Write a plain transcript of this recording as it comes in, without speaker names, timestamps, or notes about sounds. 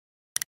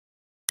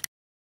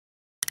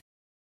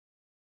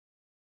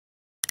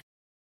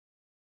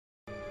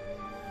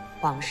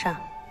皇上，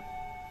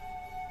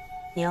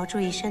你要注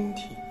意身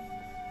体，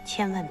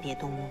千万别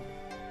动怒。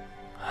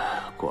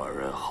寡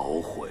人好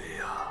悔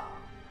呀，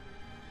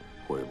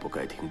我也不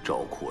该听赵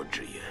括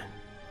之言。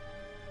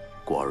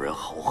寡人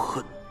好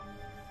恨，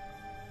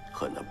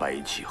恨那白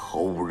起毫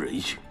无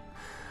人性。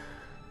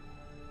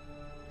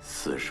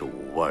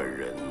45万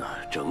人呐，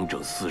整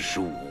整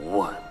45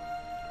万，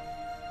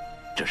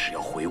这是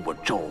要毁我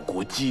赵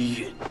国基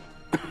业。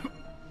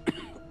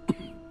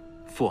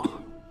父王，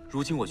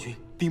如今我军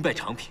兵败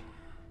长平，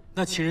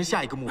那秦人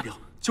下一个目标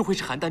就会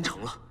是邯郸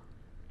城了。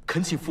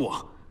恳请父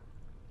王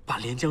把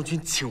连将军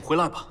请回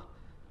来吧。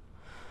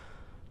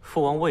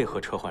父王为何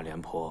撤换廉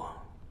颇？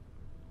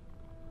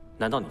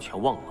难道你全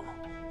忘了吗？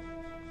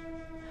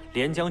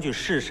连将军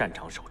是擅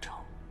长守城，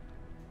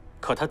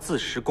可他自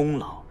食功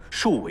劳，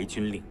数为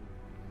军令。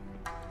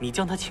你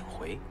将他请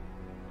回，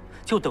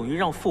就等于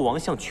让父王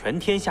向全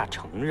天下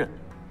承认，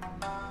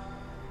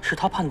是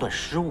他判断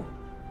失误，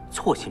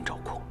错信赵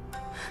括，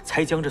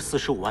才将这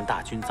45万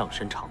大军葬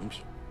身长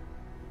平。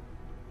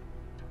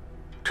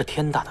这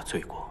天大的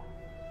罪过，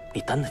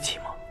你担得起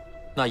吗？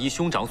那依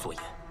兄长所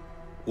言，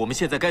我们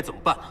现在该怎么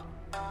办呢？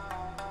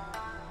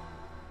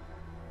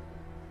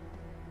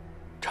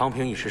长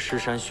平已是尸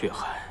山血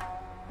海，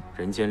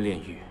人间炼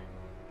狱，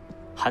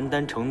邯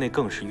郸城内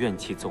更是怨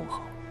气纵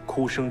横，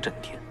哭声震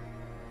天。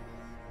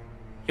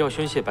要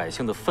宣泄百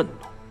姓的愤怒，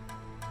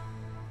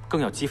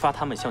更要激发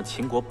他们向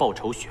秦国报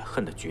仇雪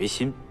恨的决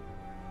心。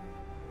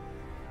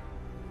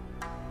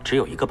只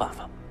有一个办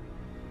法。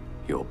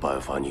有办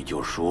法你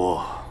就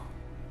说。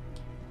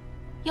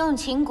用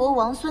秦国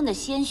王孙的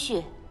鲜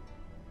血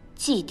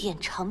祭奠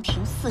长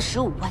平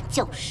45万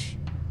将士。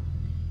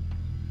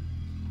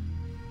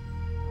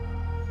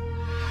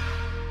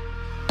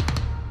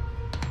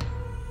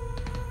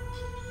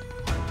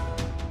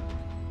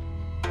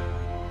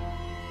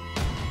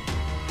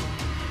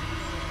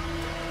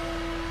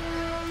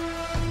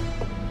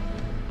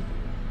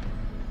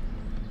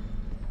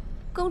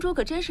公主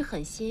可真是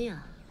狠心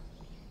呀！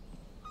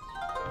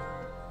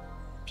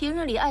平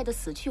日里爱得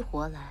死去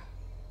活来，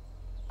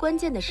关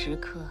键的时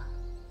刻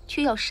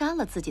却要杀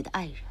了自己的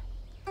爱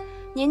人。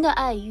您的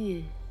爱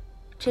欲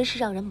真是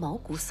让人毛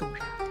骨悚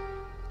然。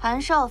韩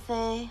少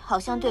妃好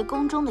像对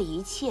宫中的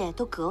一切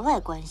都格外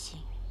关心。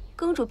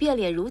公主变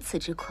脸如此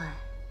之快，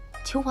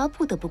琼华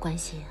不得不关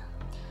心啊。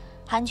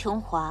韩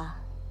琼华，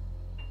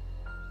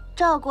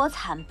赵国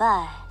惨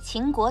败，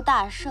秦国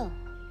大胜，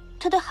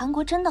这对韩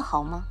国真的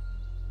好吗？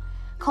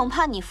恐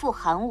怕你父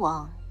韩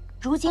王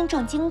如今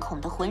正惊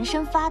恐得浑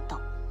身发抖。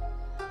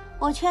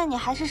我劝你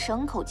还是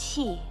省口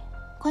气，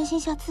关心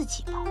下自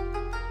己吧。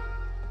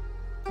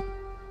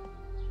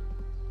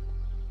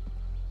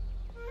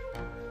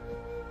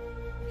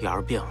雅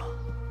儿变了，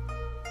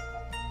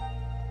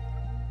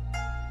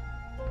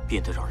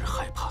变得让人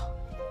害怕。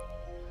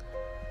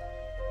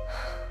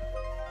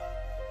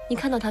你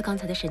看到他刚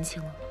才的神情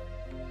了吗？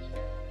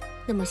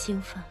那么兴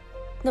奋，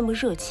那么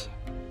热切，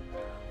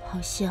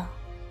好像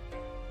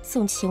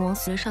送秦王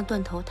死人上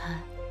断头台，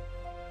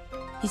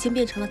已经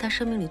变成了他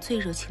生命里最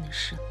热情的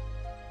事了。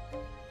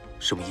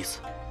什么意思？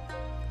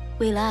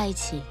为了爱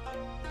情，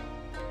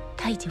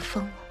他已经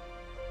疯了。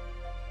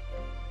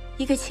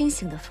一个清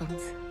醒的疯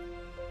子，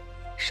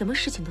什么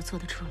事情都做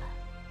得出来。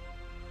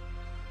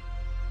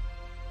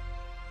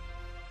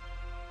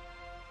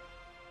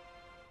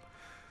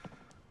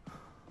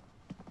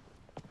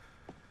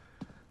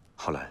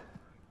好了，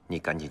你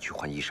赶紧去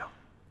换衣裳，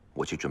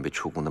我去准备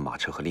出宫的马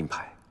车和令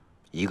牌。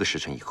1个时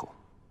辰以后，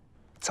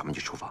咱们就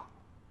出发。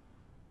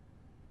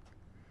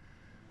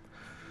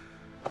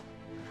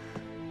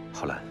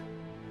浩然，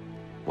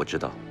我知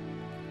道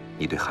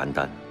你对邯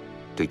郸、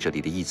对这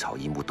里的一草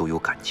一木都有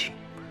感情，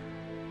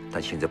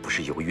但现在不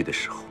是犹豫的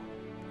时候，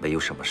没有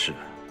什么事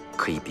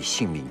可以比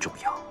性命重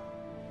要。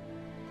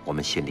我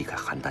们先离开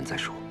邯郸再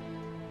说。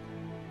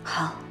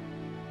好，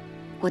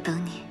我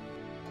等你。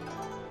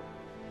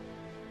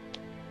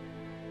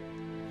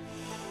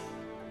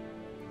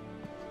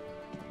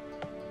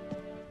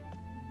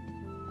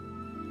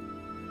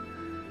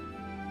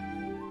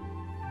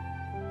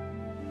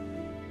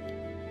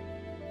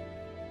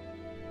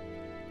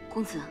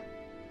公子，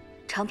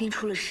长平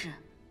出了事，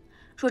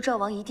若赵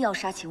王一定要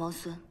杀秦王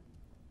孙，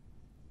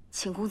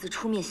请公子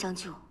出面相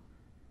救。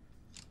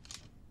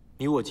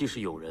你我既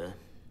是友人，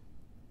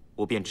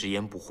我便直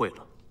言不讳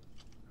了。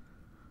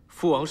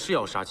父王是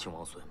要杀秦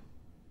王孙，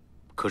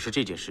可是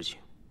这件事情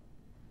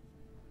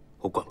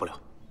我管不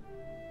了。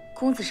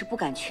公子是不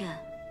敢劝，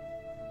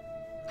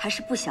还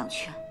是不想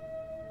劝？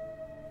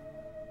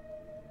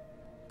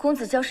公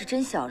子娇是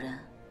真小人，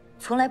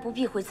从来不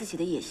避讳自己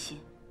的野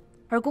心，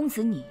而公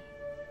子你。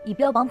以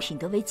标榜品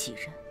德为己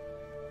任，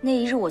那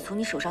一日我从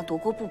你手上夺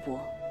过布帛，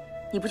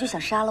你不就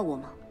想杀了我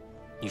吗？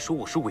你说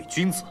我是伪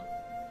君子，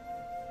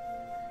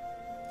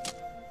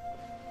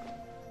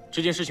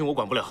这件事情我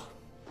管不了，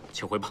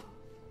请回吧。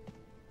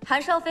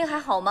韩少妃还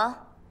好吗？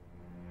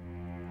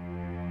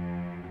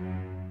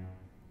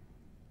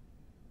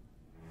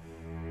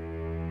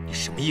你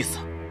什么意思？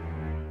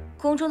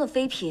宫中的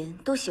妃嫔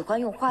都喜欢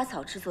用花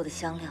草制作的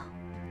香料，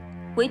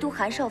唯独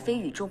韩少妃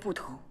与众不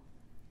同，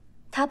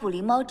她捕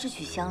狸猫之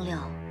取香料，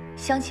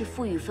香气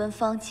馥郁芬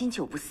芳，经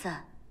久不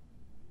散。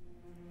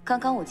刚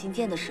刚我进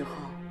殿的时候，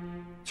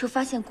就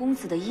发现公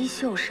子的衣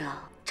袖上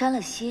沾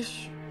了些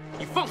许。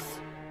你放肆！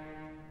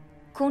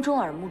宫中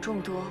耳目众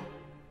多，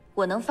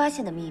我能发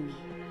现的秘密，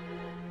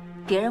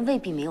别人未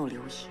必没有留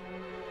意。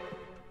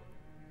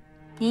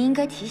您应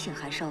该提醒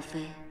韩少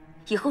妃，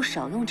以后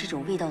少用这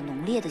种味道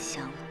浓烈的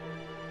香了。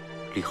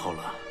李皓鑭，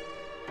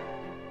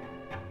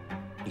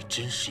你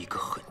真是一个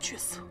狠角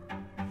色。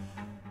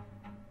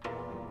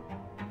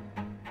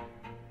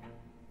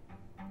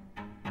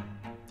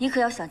你可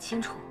要想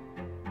清楚，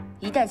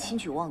一旦轻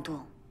举妄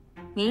动，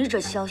明日这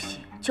消息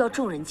就要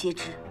众人皆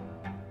知。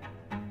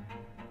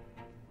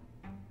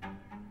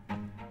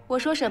我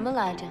说什么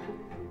来着？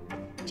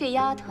这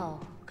丫头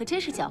可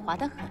真是狡猾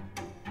得很。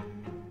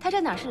她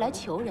这哪是来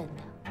求人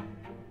的？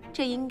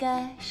这应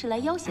该是来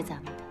要挟咱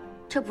们的。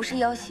这不是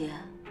要挟，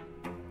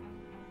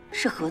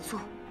是合作。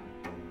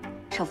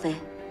少妃，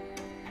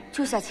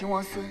救下秦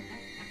王孙，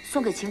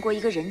送给秦国一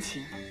个人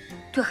情，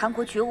对韩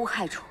国绝无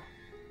害处。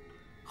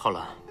皓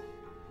鑭，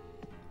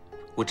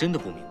我真的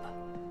不明白，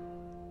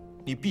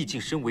你毕竟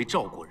身为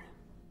赵国人，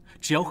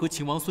只要和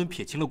秦王孙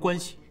撇清了关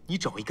系，你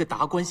找一个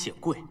达官显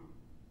贵，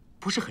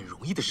不是很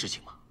容易的事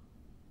情吗？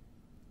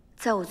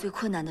在我最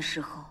困难的时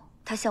候，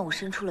他向我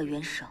伸出了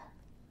援手。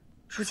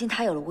如今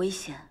他有了危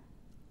险，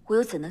我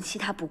又怎能弃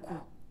他不顾？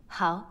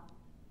好，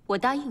我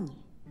答应你。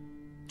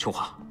琼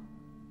华，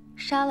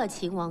杀了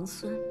秦王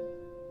孙，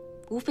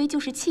无非就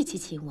是弃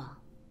秦王。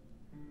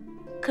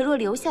可若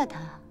留下他，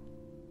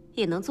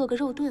也能做个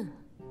肉盾。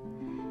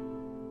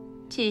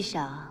至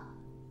少，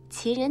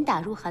秦人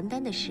打入邯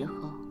郸的时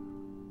候，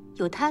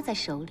有他在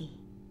手里，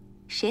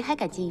谁还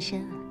敢近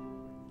身啊？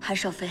韩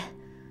少妃，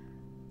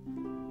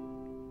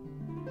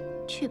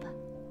去吧。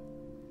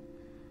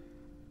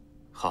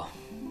好，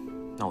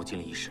那我尽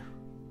力一试。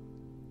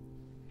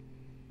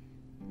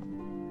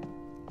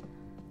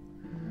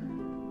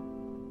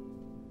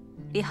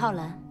李皓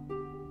鑭，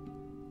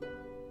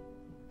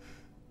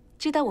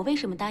知道我为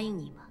什么答应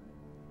你吗？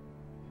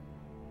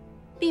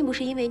并不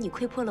是因为你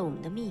窥破了我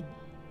们的秘密，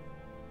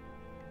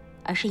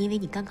而是因为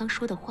你刚刚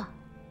说的话。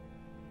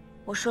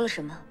我说了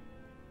什么？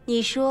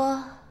你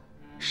说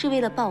是为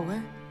了报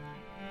恩，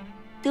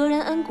得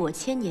人恩果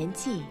千年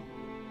记。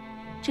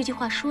这句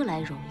话说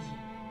来容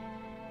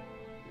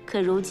易，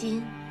可如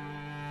今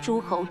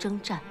诸侯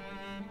征战，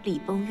礼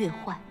崩乐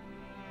坏，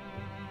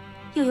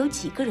又有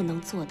几个人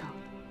能做到？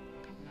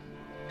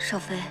少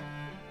妃，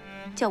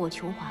叫我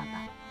琼华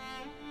吧，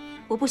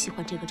我不喜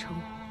欢这个称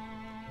呼。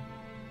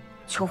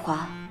琼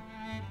华，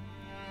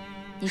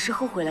你是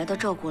后悔来到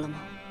赵国了吗？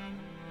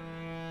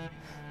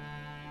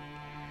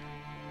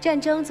战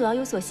争总要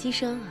有所牺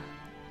牲啊。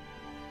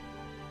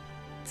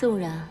纵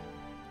然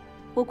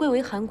我贵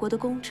为韩国的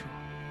公主，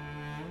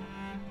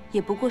也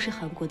不过是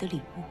韩国的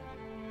礼物，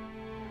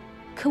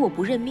可我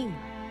不认命啊。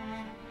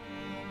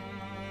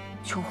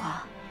琼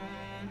华，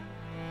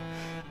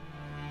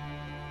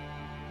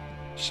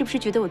是不是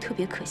觉得我特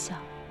别可笑？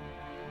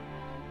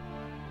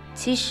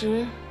其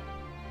实，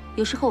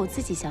有时候我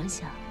自己想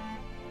想，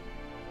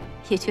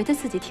也觉得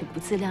自己挺不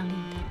自量力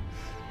的。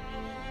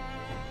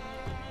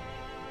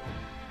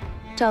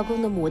赵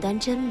宫的牡丹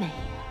真美呀，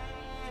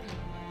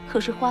可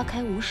是花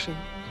开无神。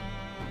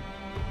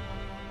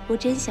我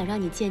真想让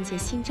你见见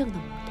新正的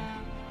牡丹，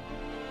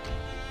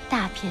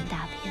大片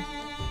大片的，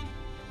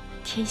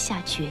天下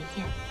绝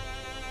艳，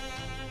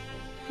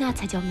那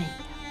才叫美呀。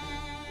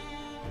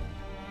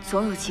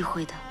总有机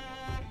会的。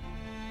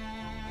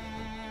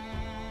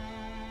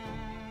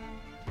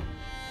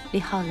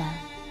李皓鑭，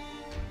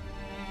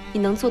你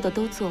能做的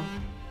都做了，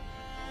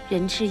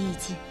仁至义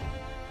尽。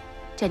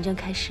战争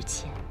开始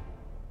前，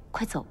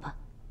快走吧。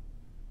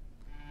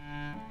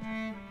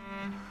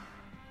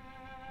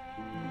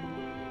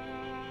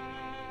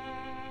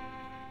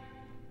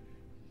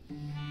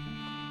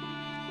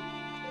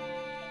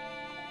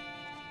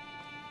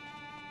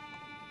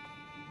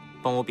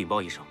帮我禀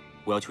报一声，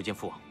我要求见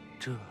父王。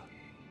这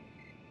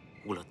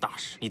误了大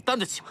事，你担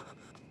得起吗？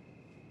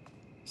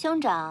兄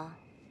长，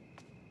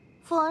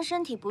父王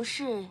身体不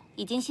适，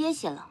已经歇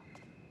息了，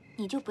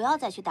你就不要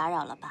再去打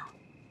扰了吧。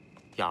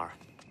雅儿，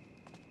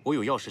我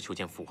有要事求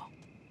见父王，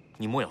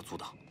你莫要阻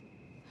挡。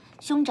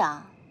兄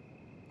长，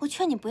我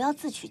劝你不要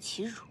自取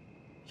其辱。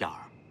雅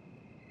儿，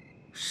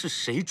是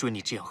谁准你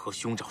这样和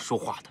兄长说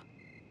话的？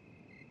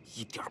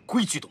一点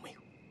规矩都没有。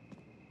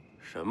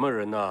什么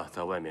人呢？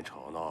在外面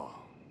吵闹？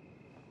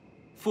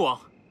父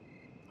王，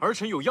儿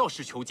臣有要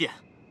事求见。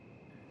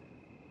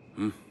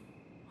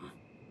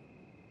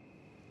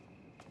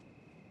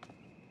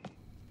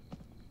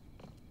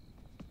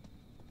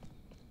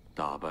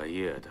大半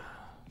夜的，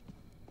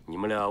你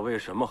们俩为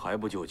什么还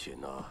不就寝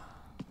呢？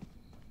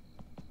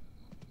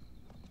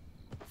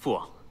父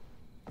王，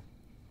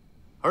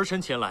儿臣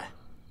前来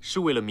是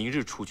为了明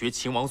日处决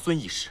秦王孙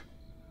一事。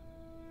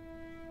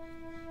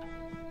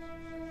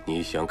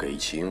你想给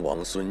秦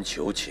王孙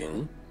求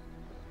情？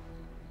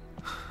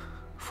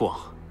父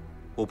王，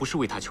我不是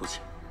为他求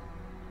情，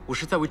我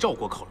是在为赵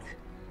国考虑。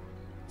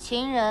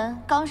秦人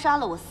刚杀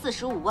了我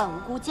45万无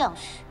辜将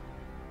士，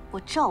我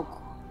赵国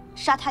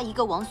杀他一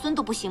个王孙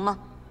都不行吗？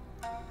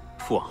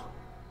父王，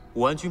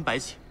武安军白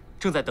起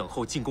正在等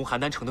候进攻邯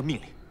郸城的命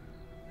令。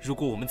如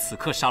果我们此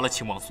刻杀了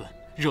秦王孙，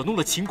惹怒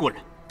了秦国人，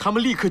他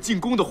们立刻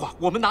进攻的话，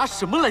我们拿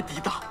什么来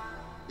抵挡？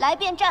来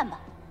便战吧。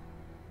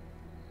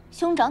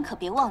兄长可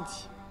别忘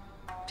记，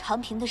长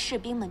平的士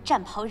兵们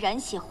战袍染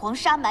血，黄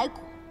沙埋骨，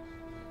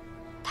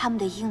他们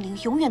的英灵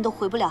永远都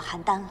回不了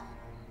邯郸了。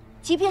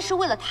即便是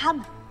为了他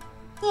们，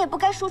你也不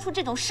该说出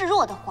这种示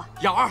弱的话。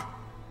养儿，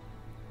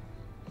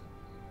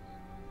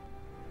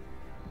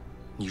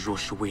你若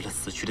是为了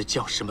死去的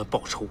将士们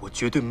报仇，我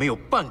绝对没有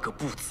半个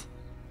不字。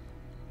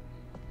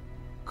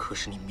可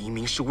是你明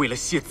明是为了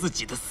泄自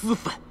己的私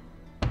愤。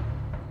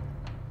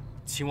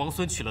秦王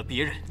孙娶了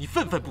别人，你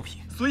愤愤不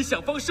平，所以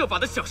想方设法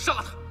的想杀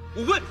他。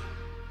我问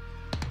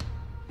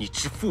你，你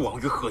置父王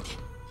于何地？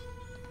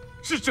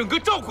置整个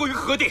赵国于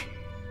何地？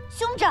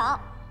兄长，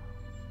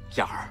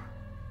雅儿，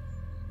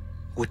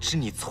我知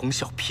你从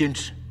小偏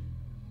执，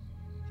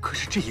可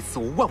是这一次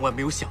我万万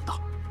没有想到，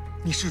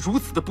你是如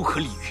此的不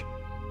可理喻。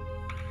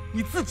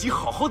你自己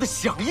好好的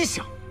想一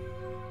想，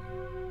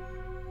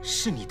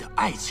是你的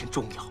爱情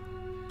重要，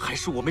还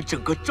是我们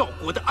整个赵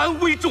国的安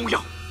危重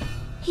要？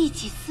一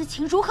己私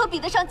情如何比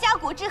得上家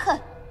国之恨？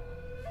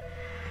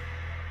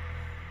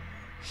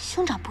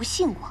兄长不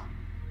信我，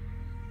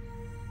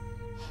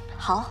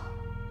好，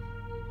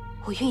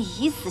我愿意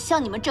以死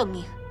向你们证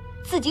明，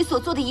自己所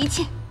做的一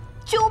切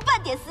绝无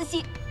半点私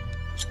心。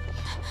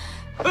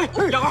哎，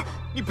雅儿，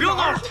你不要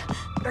闹了！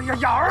哎呀，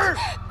雅儿，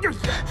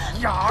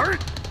雅儿，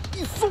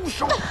你松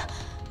手！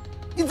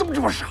你怎么这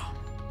么傻？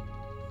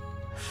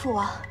父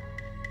王，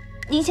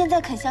您现在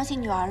肯相信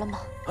女儿了吗？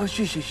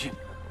信，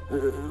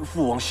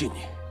父王信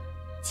你。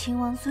秦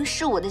王孙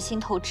是我的心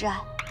头之爱，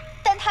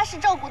但他是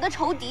赵国的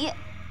仇敌。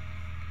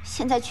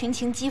现在群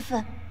情激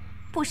愤，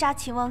不杀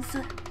秦王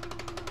孙，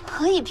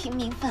何以平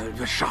民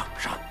愤？杀！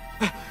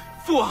哎，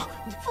父王，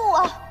父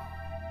王，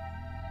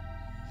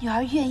女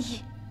儿愿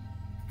意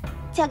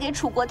嫁给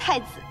楚国太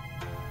子，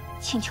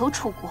请求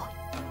楚国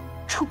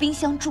出兵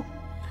相助。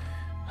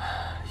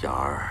雅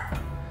儿，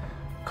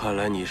看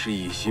来你是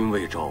一心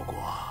为赵国。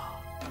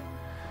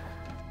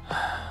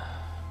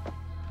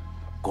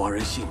寡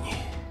人信你，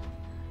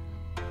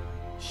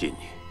信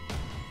你。